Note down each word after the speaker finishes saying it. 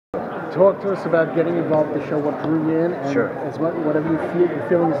talk to us about getting involved with the show, what drew you in, and Sure. as much, whatever you feel, your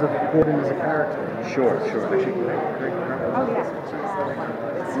feelings of Gordon as a character. Sure.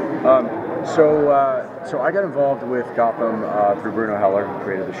 So I got involved with Gotham through Bruno Heller, who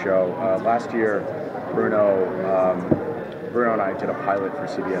created the show. Last year, Bruno and I did a pilot for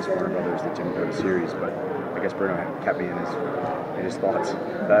CBS Warner Brothers that didn't go to series, but I guess Bruno kept me in his thoughts.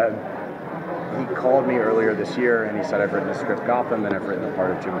 He called me earlier this year and he said, I've written the script Gotham and I've written the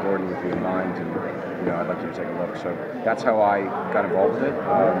part of Jim Gordon with you in mind, and I'd like you to take a look. So that's how I got involved with it.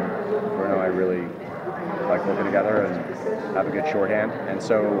 Bruno and I really like working together and have a good shorthand, and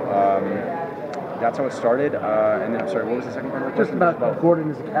so that's how it started. And then, I'm sorry, what was the second part of the question? Just about Gordon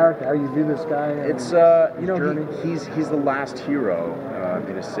as a character, how you view this guy. It's he's the last hero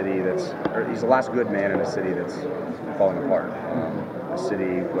in a city he's the last good man in a city that's falling apart. A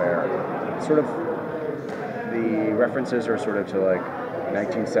city where sort of the references are sort of to like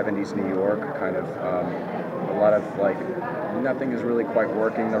 1970s New York, kind of a lot of like nothing is really quite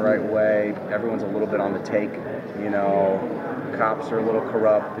working the right way. Everyone's a little bit on the take, cops are a little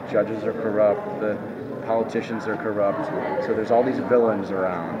corrupt, the judges are corrupt, the politicians are corrupt. So there's all these villains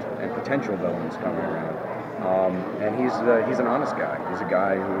around and potential villains coming around. And he's an honest guy. He's a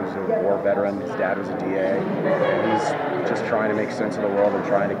guy who's a war veteran. His dad was a DA. And he's just trying to make sense of the world and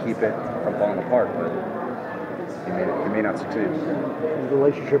trying to keep it from falling apart. But he may not succeed. His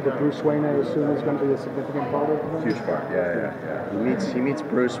relationship with Bruce Wayne, I assume, is going to be a significant part of it. Huge part. Yeah. He meets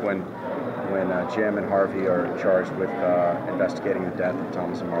Bruce when Jim and Harvey are charged with investigating the death of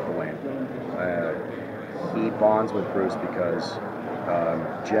Thomas and Martha Wayne. He bonds with Bruce because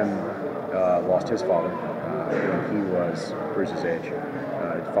Jim lost his father when he was Bruce's age.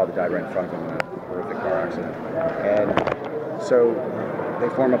 His father died right in front of him in a horrific car accident, and so they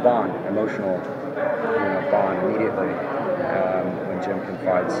form a bond, emotional bond immediately when Jim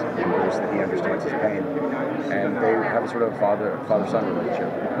confides in Bruce that he understands his pain, and they have a sort of father-son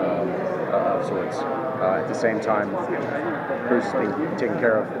relationship of sorts. At the same time, Bruce is being taken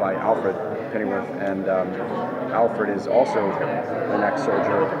care of by Alfred Pennyworth, and Alfred is also an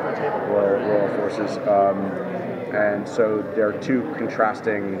ex-soldier, Royal Forces, and so there are two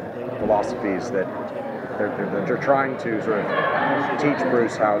contrasting philosophies that they're trying to sort of teach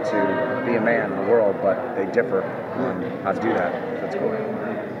Bruce how to be a man in the world, but they differ on how to do that. That's cool.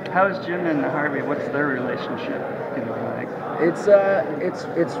 How is Jim and Harvey? What's their relationship going to be like? It's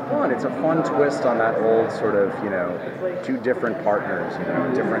fun. It's a fun twist on that old sort of two different partners,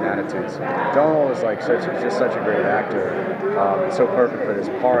 different attitudes. Donald is just such a great actor, so perfect for this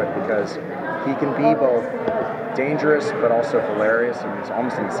part because he can be both dangerous but also hilarious. I mean, it's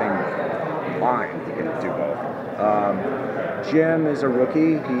almost in the same line. He can do both. Jim is a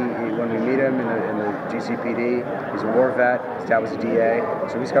rookie. When we meet him in the GCPD, he's a war vet. His dad was a DA,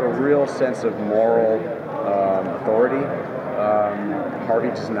 so he's got a real sense of moral authority. Harvey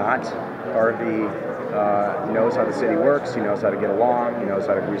does not. Harvey knows how the city works. He knows how to get along. He knows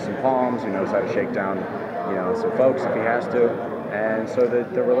how to grease some palms. He knows how to shake down, some folks if he has to. And so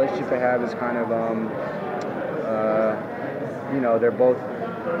the relationship they have is kind of, they're both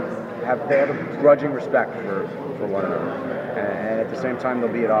they have a grudging respect for one another, and at the same time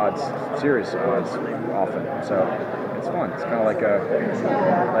they'll be at odds, serious odds, often. So it's fun. It's kind of like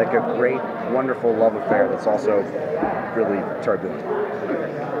a great, wonderful love affair that's also really turbulent.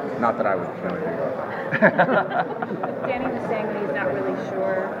 Not that I would know anything about that. Danny was saying that he's not really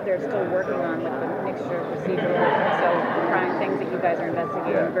sure. They're still working on like the mixture of procedural, so crime things that you guys are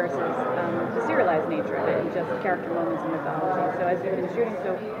investigating versus the serialized nature of it and just character moments and mythology. So as you've been shooting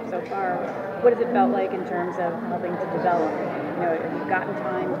so far, what has it felt like in terms of helping to develop? Have you gotten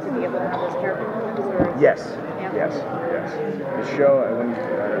time to be able to have those character moments? Yes. The show, I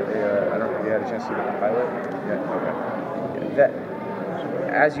don't know if you had a chance to see the pilot. Yeah. Okay.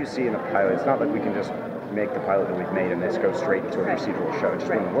 As you see in the pilot, it's not like we can just make the pilot that we've made and this goes straight into a procedural show. It just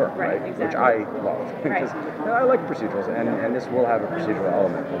wouldn't work, right? Exactly. Which I love. Because I like procedurals, and this will have a procedural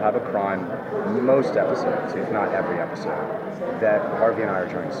element. We'll have a crime most episodes, if not every episode, that Harvey and I are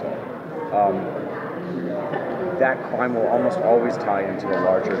trying to solve. That crime will almost always tie into the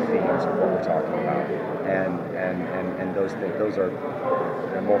larger themes of what we're talking about, and those are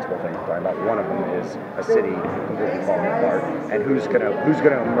multiple things we're talking about. One of them is a city completely falling apart, and who's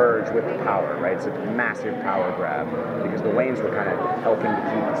gonna emerge with the power, right? It's a massive power grab because the Waynes were kind of helping to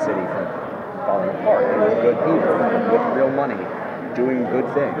keep the city from falling apart. They were good people with real money doing good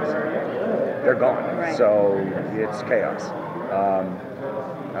things. They're gone, so it's chaos.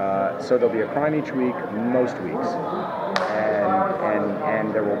 So there'll be a crime each week, most weeks,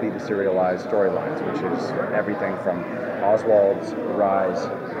 and there will be the serialized storylines, which is everything from Oswald's rise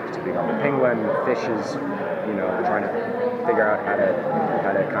to become a penguin. Fish is, trying to figure out how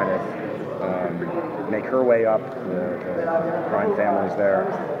to kind of make her way up. The crime family's there.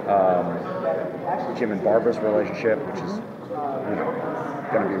 Jim and Barbara's relationship, which is,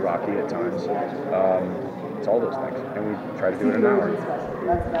 going to be rocky at times. It's all those things, and we try to do it in an hour. It's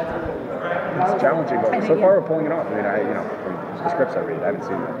challenging, but so far we're pulling it off. I mean, from the scripts I read, I haven't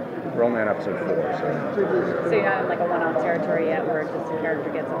seen them. We're only on episode 4, so. So you're not in like a one-off territory yet, where just a character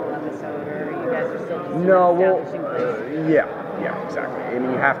gets a whole episode, or you guys are still just establishing place? Yeah, exactly. I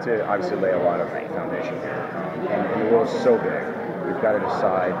mean, you have to obviously lay a lot of foundation here, and the world's so big. We've got to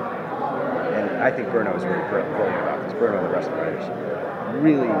decide, and I think Bruno is really brilliant about this. Bruno and the rest of the writers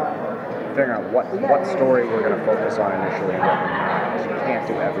really figuring out what story we're going to focus on initially and what we're not. You can't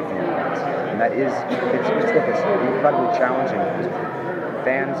do everything at once, and that is it's incredibly challenging because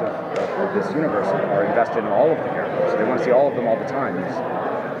fans of this universe are invested in all of the characters. They want to see all of them all the time. You just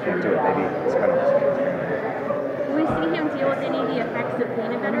can't do it. Maybe it's kind of. Will we see him deal with any of the effects of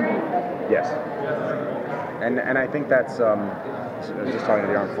peanut butter? Yes, and I think that's just talking to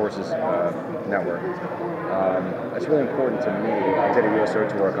the Armed Forces Network. It's really important to me. I did a USO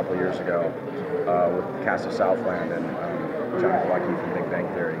tour a couple of years ago with the cast of Southland and John Galecki from Big Bang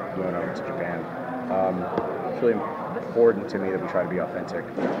Theory, going over to Japan. It's really important to me that we try to be authentic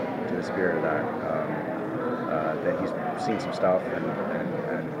to the spirit of that. That he's seen some stuff and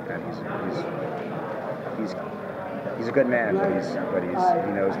he's a good man, but he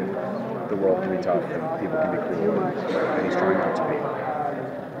knows that the world can be tough and people can be cruel, and he's trying not to be.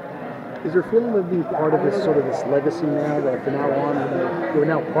 Is there a feeling of being part of this legacy now, that from now on, you're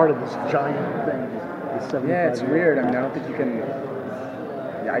now part of this giant thing? Yeah, it's weird. I mean, I don't think you can.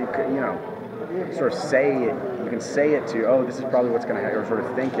 Sort of say it. You can say it to, oh, this is probably what's going to happen, or sort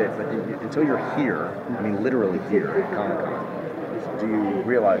of think it, but until you're here, I mean, literally here at Comic-Con, do you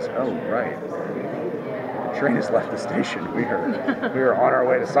realize, oh, right, the train has left the station. We are on our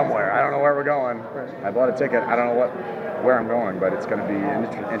way to somewhere. I don't know where we're going. I bought a ticket. I don't know where I'm going, but it's going to be an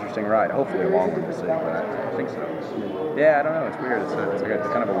interesting ride. Hopefully a long one to see, but I think so. Yeah, I don't know. It's weird. It's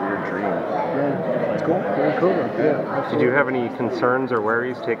kind of a weird dream. Yeah. It's cool. Very cool. Yeah. Did you have any concerns or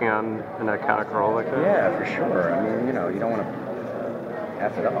worries taking on an iconic role like that? Yeah, for sure. I mean, you don't want to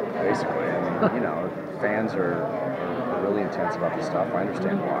F it up, basically. I mean, fans are really intense about this stuff. I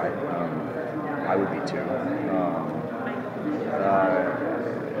understand why. I would be too.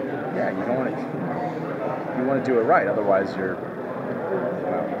 Yeah, you don't want to. You want to do it right. Otherwise,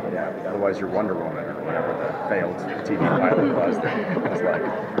 otherwise you're Wonder Woman or whatever the failed TV pilot was. It's like,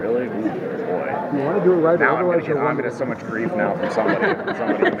 really? Ooh, boy. You want to do it right. Now I'm going to get so much grief now from somebody who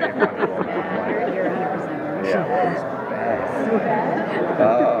made Wonder Woman. You're 100%. Yeah, it was bad.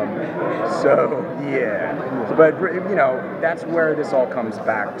 But that's where this all comes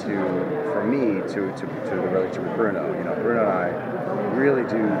back to, for me, to the relationship with Bruno. Bruno and I really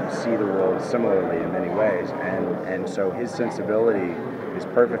do see the world similarly in many ways, and so his sensibility is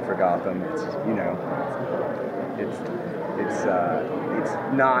perfect for Gotham. It's it's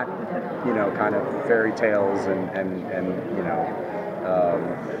not kind of fairy tales and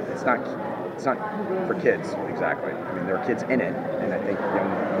it's not for kids exactly. I mean, there are kids in it, and I think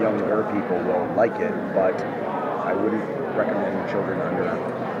younger people will like it, but I wouldn't recommend children under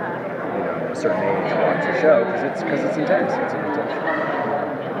a certain age watch the show because it's intense. It's intense.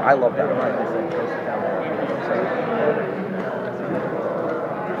 I love that about it. Anything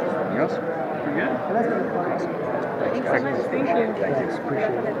else? We're good. Awesome. Thanks, guys. Thanks so much. Thank you. Thank you.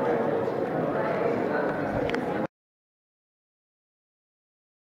 Appreciate it.